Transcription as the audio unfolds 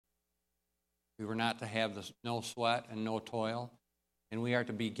We were not to have no sweat and no toil. And we are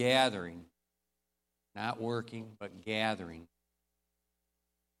to be gathering, not working, but gathering.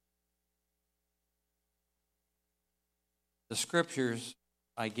 The scriptures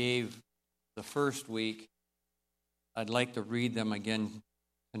I gave the first week, I'd like to read them again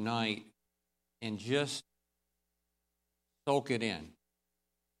tonight and just soak it in.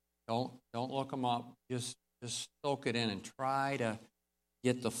 Don't look them up. Just soak it in and try to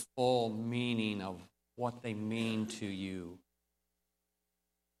get the full meaning of what they mean to you.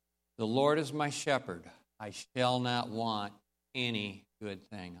 The Lord is my shepherd. I shall not want any good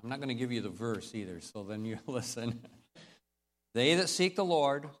thing. I'm not going to give you the verse either, so then you listen. They that seek the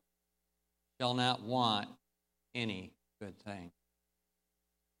Lord shall not want any good thing.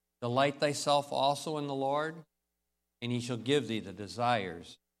 Delight thyself also in the Lord, and he shall give thee the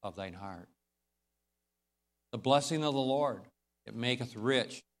desires of thine heart. The blessing of the Lord, it maketh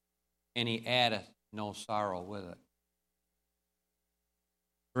rich, and he addeth no sorrow with it.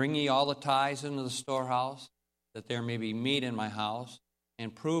 Bring ye all the tithes into the storehouse, that there may be meat in my house,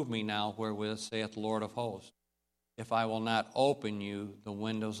 and prove me now wherewith, saith the Lord of hosts, if I will not open you the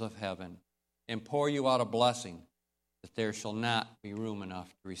windows of heaven, and pour you out a blessing, that there shall not be room enough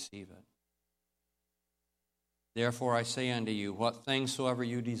to receive it. Therefore I say unto you, what things soever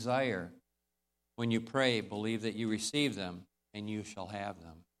you desire, when you pray, believe that you receive them, and you shall have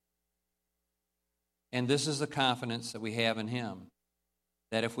them. And this is the confidence that we have in him,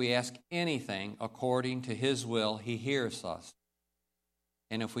 that if we ask anything according to his will, he hears us.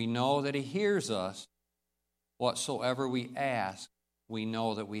 And if we know that he hears us, whatsoever we ask, we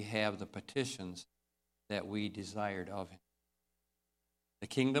know that we have the petitions that we desired of him. The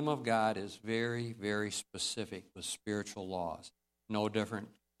kingdom of God is very, very specific with spiritual laws, no different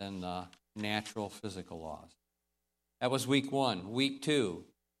than the natural physical laws. That was week 1. Week 2,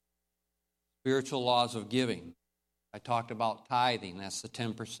 spiritual laws of giving. I talked about tithing, that's the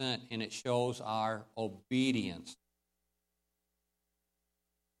 10%, and it shows our obedience.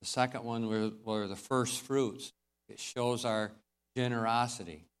 The second one were the first fruits. It shows our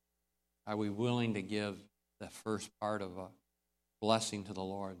generosity. Are we willing to give the first part of a blessing to the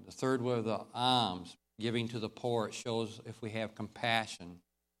Lord? The third were the alms, giving to the poor. It shows if we have compassion.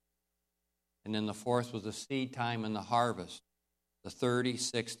 And then the fourth was the seed time and the harvest, the 30,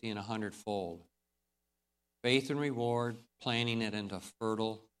 60, and 100-fold. Faith and reward, planting it into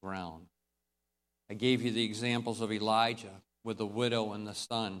fertile ground. I gave you the examples of Elijah with the widow and the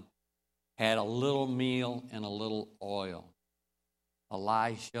son. Had a little meal and a little oil.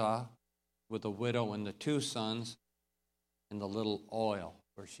 Elisha with the widow and the 2 sons and the little oil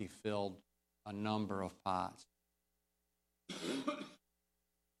where she filled a number of pots.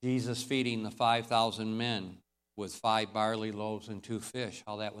 Jesus feeding the 5,000 men with 5 barley loaves and 2 fish,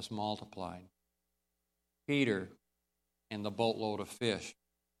 how that was multiplied. Peter and the boatload of fish.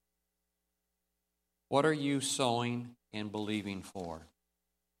 What are you sowing and believing for?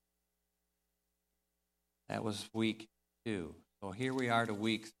 That was week 2. So here we are to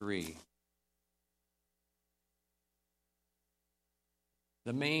week 3.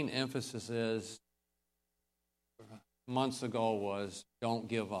 The main emphasis is, months ago, was don't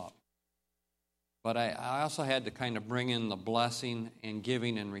give up. But I also had to kind of bring in the blessing and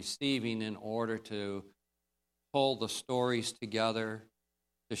giving and receiving in order to pull the stories together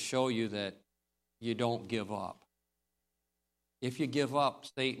to show you that you don't give up. If you give up,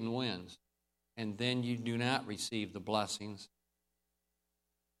 Satan wins, and then you do not receive the blessings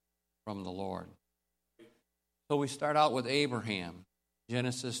from the Lord. So we start out with Abraham,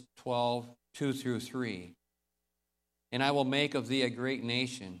 Genesis 12, 2 through 3. And I will make of thee a great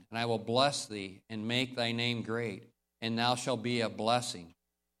nation, and I will bless thee, and make thy name great, and thou shalt be a blessing.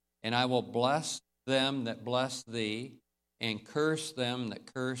 And I will bless them that bless thee, and curse them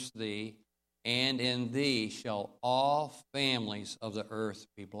that curse thee, and in thee shall all families of the earth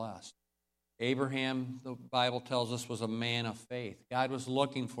be blessed. Abraham, the Bible tells us, was a man of faith. God was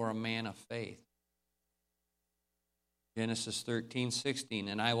looking for a man of faith. Genesis 13:16,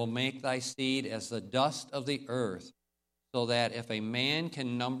 and I will make thy seed as the dust of the earth, so that if a man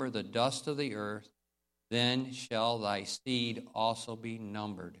can number the dust of the earth, then shall thy seed also be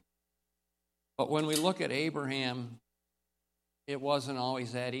numbered. But when we look at Abraham, it wasn't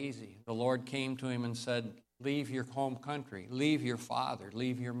always that easy. The Lord came to him and said, leave your home country, leave your father,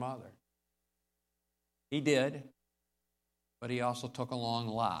 leave your mother. He did, but he also took along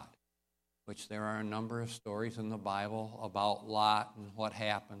Lot, which there are a number of stories in the Bible about Lot and what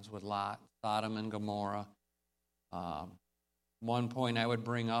happens with Lot, Sodom and Gomorrah. One point I would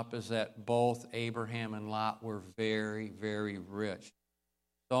bring up is that both Abraham and Lot were very, very rich.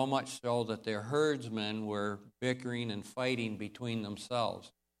 so much so that their herdsmen were bickering and fighting between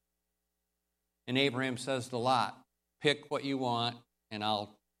themselves. And Abraham says to Lot, pick what you want, and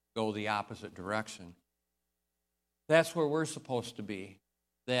I'll go the opposite direction. That's where we're supposed to be,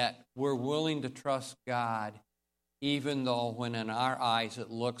 that we're willing to trust God, even though when in our eyes it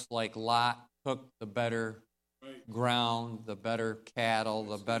looks like Lot took the better ground, the better cattle,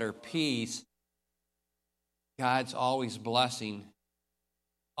 the better piece. God's always blessing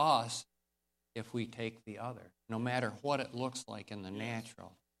us if we take the other, no matter what it looks like in the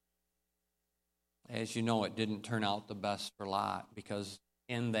natural. As you know, it didn't turn out the best for Lot, because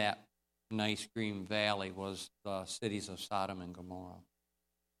in that nice green valley was the cities of Sodom and Gomorrah.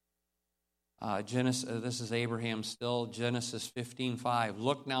 This is Abraham still, Genesis 15:5.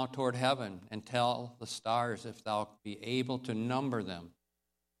 Look now toward heaven and tell the stars if thou be able to number them.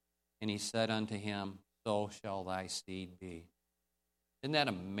 And he said unto him, so shall thy seed be. Isn't that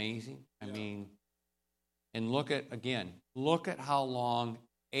amazing? I mean, and look at how long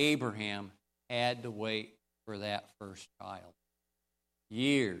Abraham had to wait for that first child.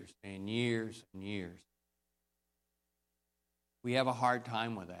 Years and years and years. We have a hard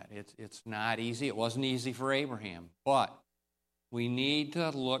time with that. It's not easy. It wasn't easy for Abraham. But we need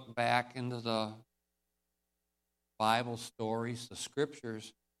to look back into the Bible stories, the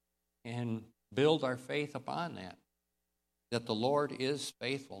scriptures, and build our faith upon that the Lord is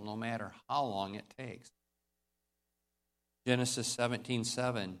faithful no matter how long it takes. Genesis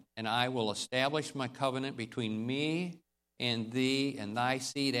 17:7, and I will establish my covenant between me and thee and thy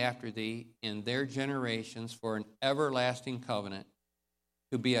seed after thee in their generations for an everlasting covenant,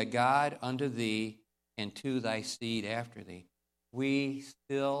 to be a God unto thee and to thy seed after thee. We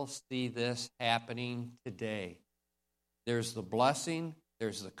still see this happening today. There's the blessing,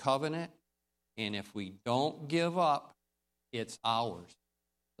 there's the covenant, and if we don't give up, it's ours.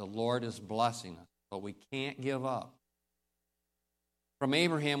 The Lord is blessing us, but we can't give up. From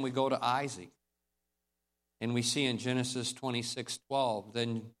Abraham, we go to Isaac. And we see in Genesis 26:12,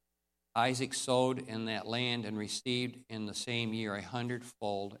 then Isaac sowed in that land and received in the same year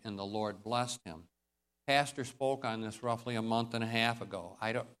 100-fold, and the Lord blessed him. Pastor spoke on this roughly a month and a half ago.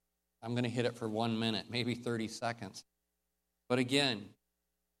 I'm going to hit it for 1 minute, maybe 30 seconds. But again,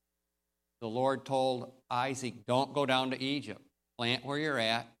 the Lord told Isaac, don't go down to Egypt. Plant where you're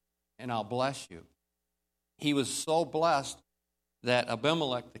at, and I'll bless you. He was so blessed that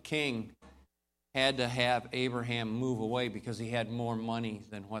Abimelech, the king, had to have Abraham move away because he had more money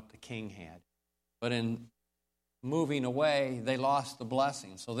than what the king had. But in moving away, they lost the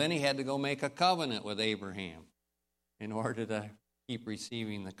blessing. So then he had to go make a covenant with Abraham in order to keep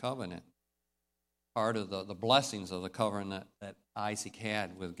receiving the covenant. Part of the blessings of the covenant that Isaac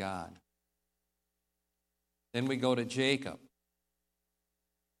had with God. Then we go to Jacob.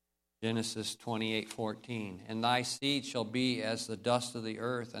 Genesis 28:14, and thy seed shall be as the dust of the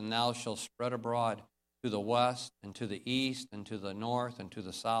earth, and thou shalt spread abroad to the west, and to the east, and to the north, and to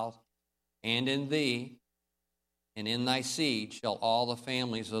the south. And in thee, and in thy seed, shall all the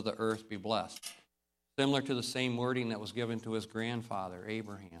families of the earth be blessed. Similar to the same wording that was given to his grandfather,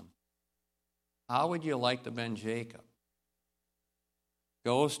 Abraham. How would you like to have been Jacob?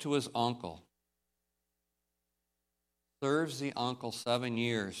 Goes to his uncle. Serves the uncle 7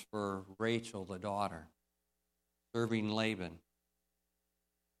 years for Rachel, the daughter, serving Laban.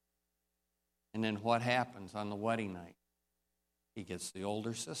 And then what happens on the wedding night? He gets the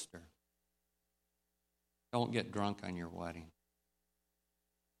older sister. Don't get drunk on your wedding.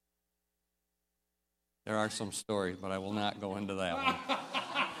 There are some stories, but I will not go into that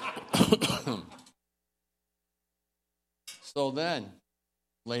one. So then,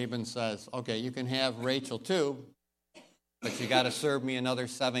 Laban says, okay, you can have Rachel too, but you got to serve me another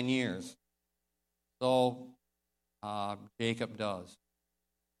 7 years. So Jacob does.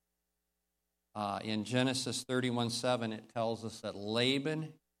 In Genesis 31:7, it tells us that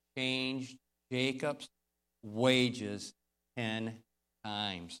Laban changed Jacob's wages 10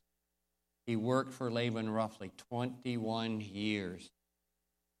 times. He worked for Laban roughly 21 years.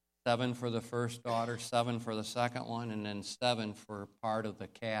 7 for the first daughter, 7 for the second one, and then 7 for part of the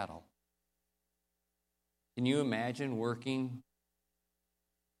cattle. Can you imagine working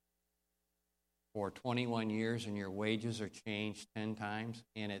for 21 years and your wages are changed 10 times,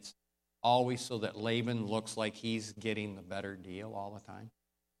 and it's always so that Laban looks like he's getting the better deal all the time?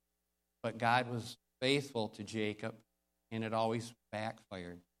 But God was faithful to Jacob, and it always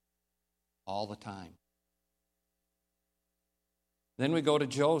backfired all the time. Then we go to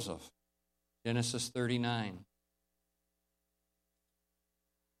Joseph, Genesis 39.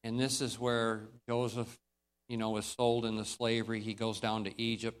 And this is where Joseph, was sold into slavery. He goes down to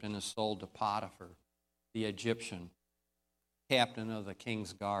Egypt and is sold to Potiphar, the Egyptian, captain of the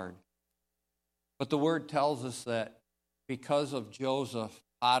king's guard. But the word tells us that because of Joseph,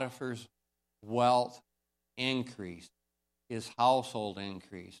 Potiphar's wealth increased, his household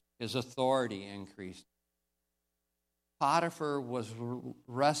increased, his authority increased. Potiphar was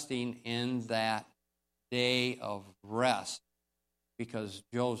resting in that day of rest because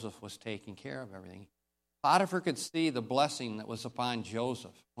Joseph was taking care of everything. Potiphar could see the blessing that was upon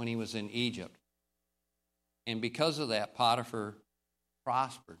Joseph when he was in Egypt. And because of that, Potiphar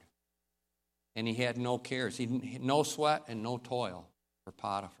prospered. And he had no cares. He had no sweat and no toil for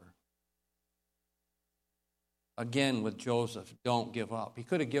Potiphar. Again, with Joseph, don't give up. He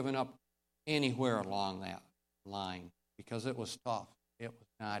could have given up anywhere along that line because it was tough. It was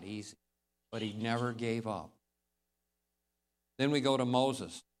not easy. But he never gave up. Then we go to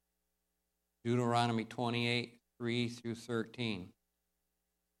Moses. Deuteronomy 28, 3 through 13.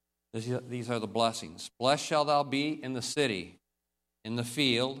 These are the blessings. Blessed shalt thou be in the city, in the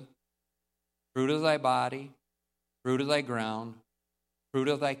field, fruit of thy body, fruit of thy ground, fruit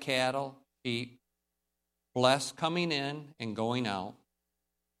of thy cattle, sheep, blessed coming in and going out.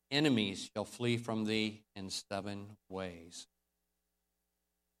 Enemies shall flee from thee in 7 ways.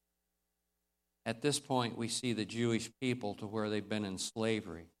 At this point, we see the Jewish people to where they've been in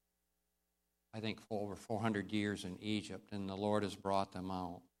slavery, I think for over 400 years in Egypt, and the Lord has brought them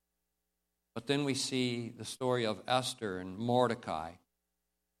out. But then we see the story of Esther and Mordecai.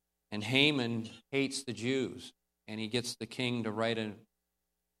 And Haman hates the Jews, and he gets the king to write a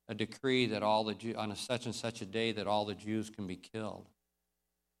decree that all the Jews, on such and such a day, that all the Jews can be killed.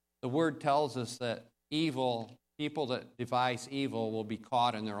 The word tells us that people that devise evil will be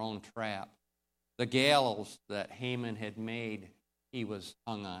caught in their own trap. The gallows that Haman had made, he was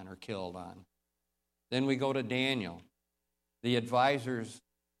hung on or killed on. Then we go to Daniel. The advisors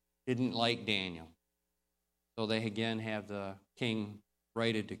didn't like Daniel. So they again have the king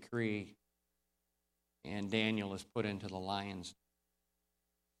write a decree, and Daniel is put into the lions.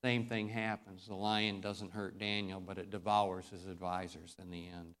 Same thing happens. The lion doesn't hurt Daniel, but it devours his advisors in the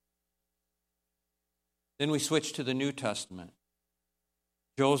end. Then we switch to the New Testament.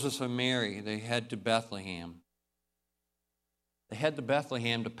 Joseph and Mary, they head to Bethlehem. They head to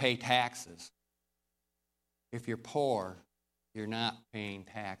Bethlehem to pay taxes. If you're poor, you're not paying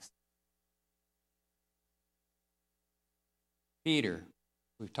taxes. Peter,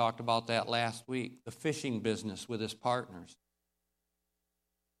 we've talked about that last week, the fishing business with his partners.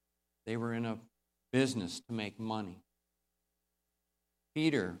 They were in a business to make money.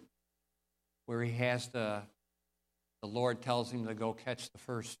 Peter, where he has the Lord tells him to go catch the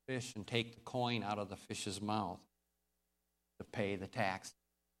first fish and take the coin out of the fish's mouth to pay the tax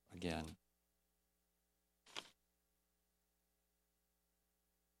again.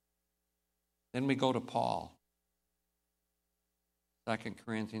 Then we go to Paul. 2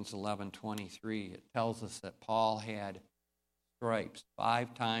 Corinthians 11:23. It tells us that Paul had stripes,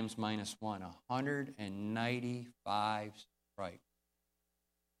 5 times minus 1, 195 stripes.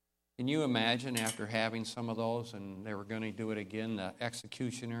 Can you imagine after having some of those and they were going to do it again, the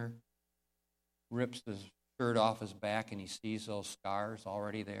executioner rips his shirt off his back and he sees those scars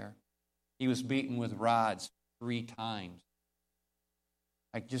already there? He was beaten with rods 3 times.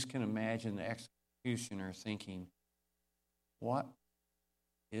 I just can imagine the executioner thinking, what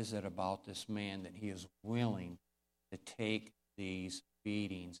is it about this man that he is willing to take these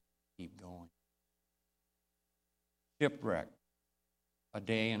beatings and keep going? Shipwreck, a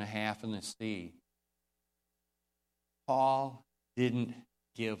day and a half in the sea. Paul didn't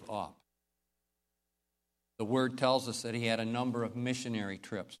give up. The word tells us that he had a number of missionary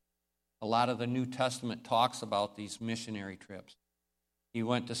trips. A lot of the New Testament talks about these missionary trips. He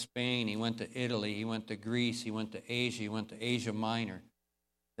went to Spain, he went to Italy, he went to Greece, he went to Asia, he went to Asia Minor.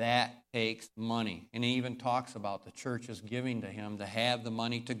 That takes money. And he even talks about the churches giving to him to have the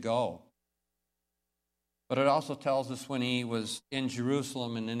money to go. But it also tells us when he was in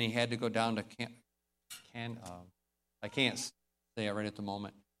Jerusalem and then he had to go down to I can't say it right at the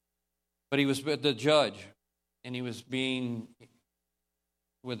moment. But he was with the judge, and he was being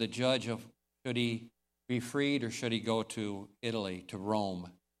with the judge of should he be freed or should he go to Italy, to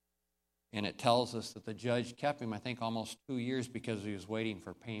Rome. And it tells us that the judge kept him, I think, almost 2 years because he was waiting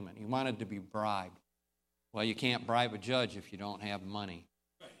for payment. He wanted to be bribed. Well, you can't bribe a judge if you don't have money.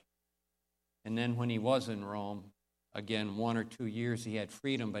 And then when he was in Rome, again, 1 or 2 years, he had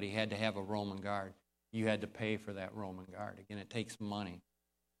freedom, but he had to have a Roman guard. You had to pay for that Roman guard. Again, it takes money.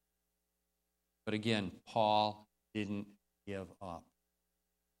 But again, Paul didn't give up.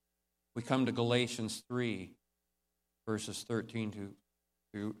 We come to Galatians 3. verses 13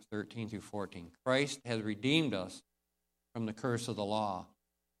 through 14. Christ has redeemed us from the curse of the law,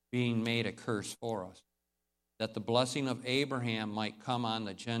 being made a curse for us, that the blessing of Abraham might come on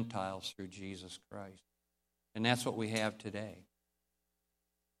the Gentiles through Jesus Christ. And that's what we have today,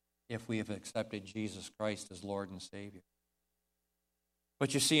 if we have accepted Jesus Christ as Lord and Savior.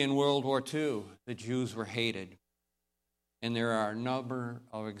 But you see, in World War II, the Jews were hated. And there are a number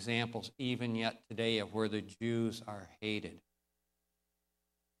of examples, even yet today, of where the Jews are hated.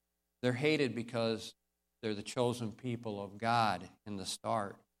 They're hated because they're the chosen people of God in the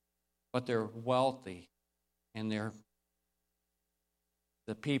start. But they're wealthy, and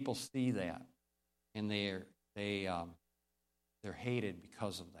the people see that, and they're hated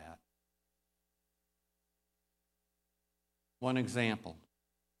because of that. One example,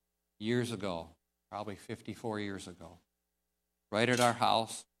 years ago, probably 54 years ago, right at our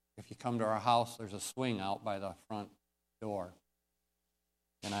house, if you come to our house, there's a swing out by the front door.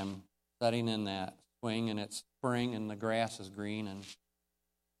 And I'm sitting in that swing, and it's spring, and the grass is green, and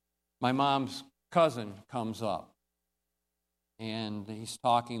my mom's cousin comes up, and he's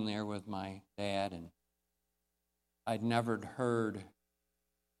talking there with my dad, and I'd never heard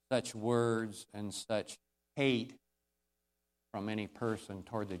such words and such hate from any person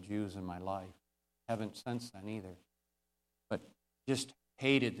toward the Jews in my life. Haven't since then either. But just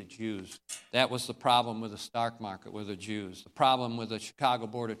hated the Jews. That was the problem with the stock market with the Jews. The problem with the Chicago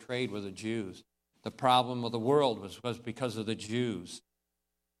Board of Trade with the Jews. The problem with the world was because of the Jews.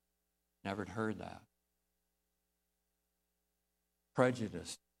 Never heard that.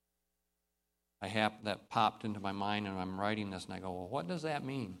 Prejudice. That popped into my mind, and I'm writing this, and I go, well, what does that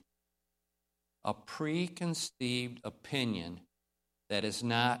mean? A preconceived opinion that is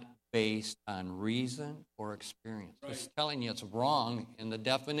not based on reason or experience. Right. It's telling you it's wrong in the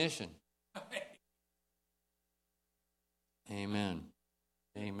definition. Amen.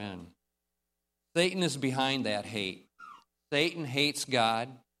 Amen. Satan is behind that hate. Satan hates God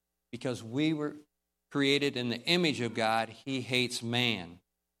because we were created in the image of God. He hates man.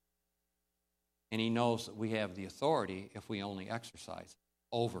 And he knows that we have the authority if we only exercise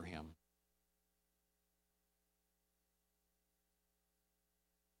over him.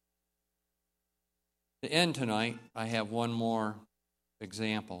 To end tonight, I have one more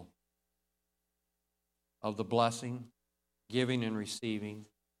example of the blessing, giving and receiving,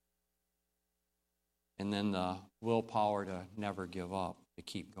 and then the willpower to never give up, to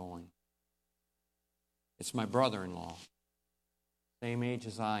keep going. It's my brother-in-law, same age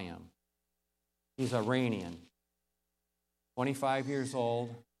as I am. He's Iranian, 25 years old,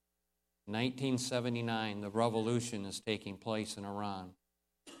 1979, the revolution is taking place in Iran.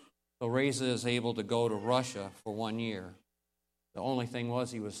 So Reza is able to go to Russia for 1 year. The only thing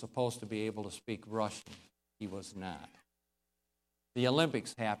was he was supposed to be able to speak Russian. He was not. The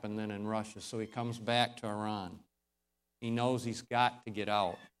Olympics happened then in Russia, so he comes back to Iran. He knows he's got to get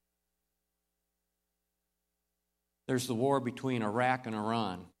out. There's the war between Iraq and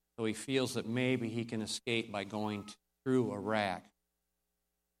Iran, so he feels that maybe he can escape by going through Iraq.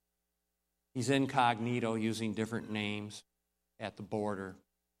 He's incognito, using different names at the border.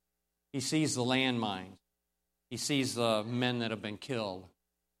 He sees the landmines. He sees the men that have been killed.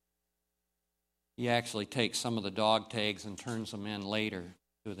 He actually takes some of the dog tags and turns them in later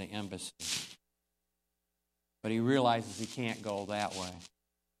to the embassy. But he realizes he can't go that way.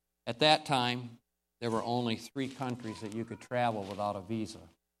 At that time, there were only 3 countries that you could travel without a visa: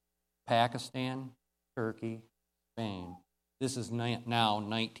 Pakistan, Turkey, Spain. This is now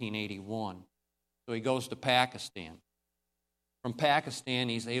 1981. So he goes to Pakistan. From Pakistan,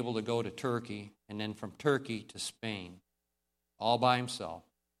 he's able to go to Turkey, and then from Turkey to Spain, all by himself.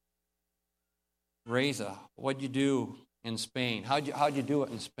 Reza, what'd you do in Spain? How'd you do it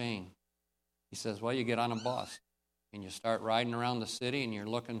in Spain? He says, well, you get on a bus, and you start riding around the city, and you're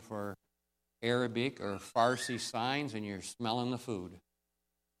looking for Arabic or Farsi signs, and you're smelling the food.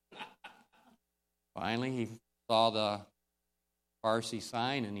 Finally, he saw the Farsi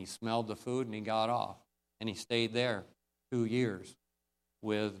sign, and he smelled the food, and he got off. And he stayed there 2 years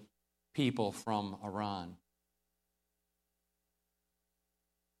with people from Iran.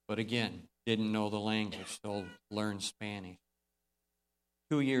 But again, didn't know the language, so learned Spanish.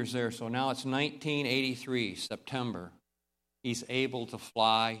 2 years there, so now it's 1983, September. He's able to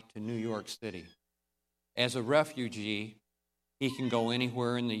fly to New York City. As a refugee, he can go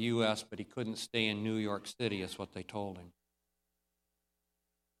anywhere in the U.S., but he couldn't stay in New York City, is what they told him.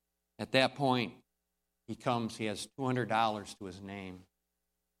 At that point, he has $200 to his name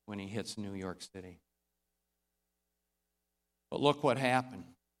when he hits New York City. But look what happened.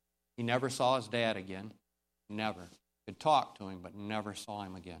 He never saw his dad again. Never. could talk to him, but never saw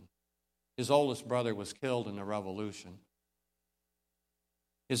him again. His oldest brother was killed in the revolution.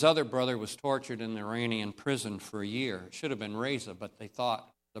 His other brother was tortured in the Iranian prison for a year. It should have been Reza, but they thought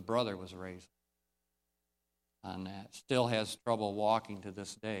the brother was Reza. And still has trouble walking to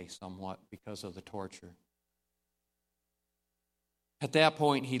this day somewhat because of the torture. At that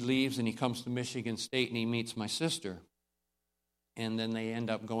point, he leaves and he comes to Michigan State and he meets my sister. And then they end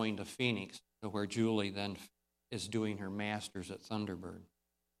up going to Phoenix, where Julie then is doing her master's at Thunderbird.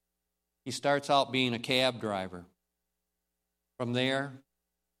 He starts out being a cab driver. From there,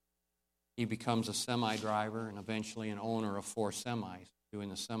 he becomes a semi driver and eventually an owner of 4 semis, doing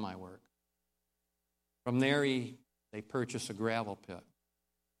the semi work. From there, they purchase a gravel pit.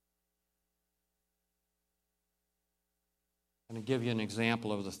 I'm going to give you an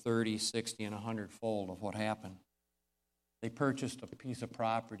example of the 30, 60, and 100-fold of what happened. They purchased a piece of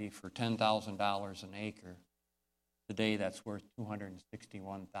property for $10,000 an acre. Today, that's worth $261,000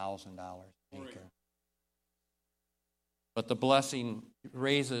 an acre. But the blessing,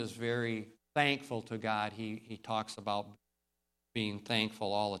 Reza is very thankful to God. He talks about being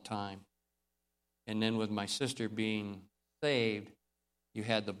thankful all the time. And then with my sister being saved, you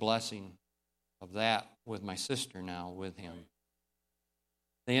had the blessing of that with my sister now with him.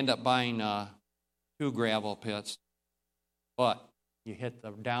 They end up buying 2 gravel pits, but you hit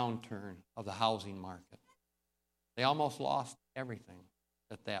the downturn of the housing market. They almost lost everything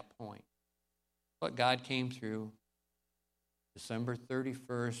at that point. But God came through. December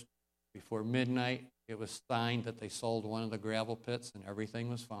 31st, before midnight, it was signed that they sold one of the gravel pits and everything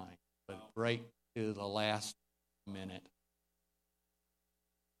was fine. But right to the last minute.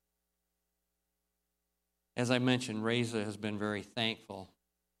 As I mentioned, Reza has been very thankful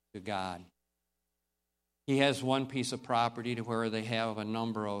to God. He has one piece of property to where they have a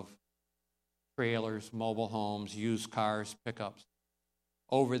number of trailers, mobile homes, used cars, pickups.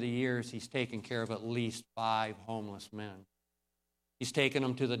 Over the years, he's taken care of at least 5 homeless men. He's taken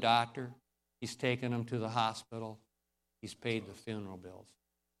them to the doctor. He's taken them to the hospital. He's paid the funeral bills.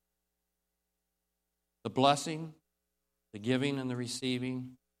 The blessing, the giving and the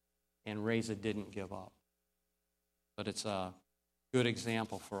receiving, and Reza didn't give up. But it's a good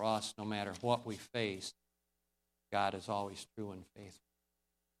example for us, no matter what we face, God is always true and faithful.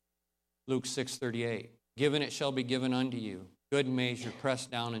 Luke 6:38, given it shall be given unto you. Good measure,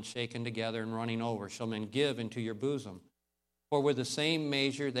 pressed down and shaken together and running over, shall men give into your bosom. For with the same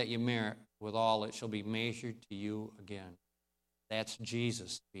measure that you merit, withal it shall be measured to you again. That's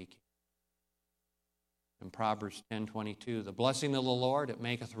Jesus speaking. In Proverbs 10:22, the blessing of the Lord, it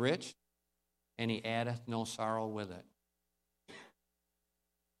maketh rich, and he addeth no sorrow with it.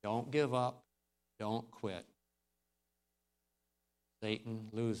 Don't give up. Don't quit. Satan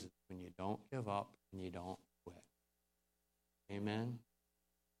loses when you don't give up and you don't quit. Amen.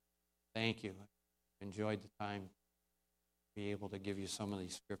 Thank you. Enjoyed the time to be able to give you some of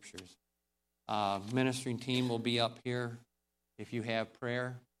these scriptures. Ministering team will be up here. If you have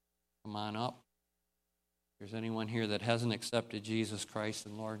prayer, come on up. If there's anyone here that hasn't accepted Jesus Christ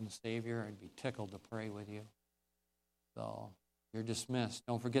and Lord and Savior, I'd be tickled to pray with you. So you're dismissed.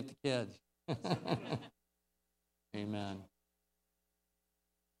 Don't forget the kids. Amen.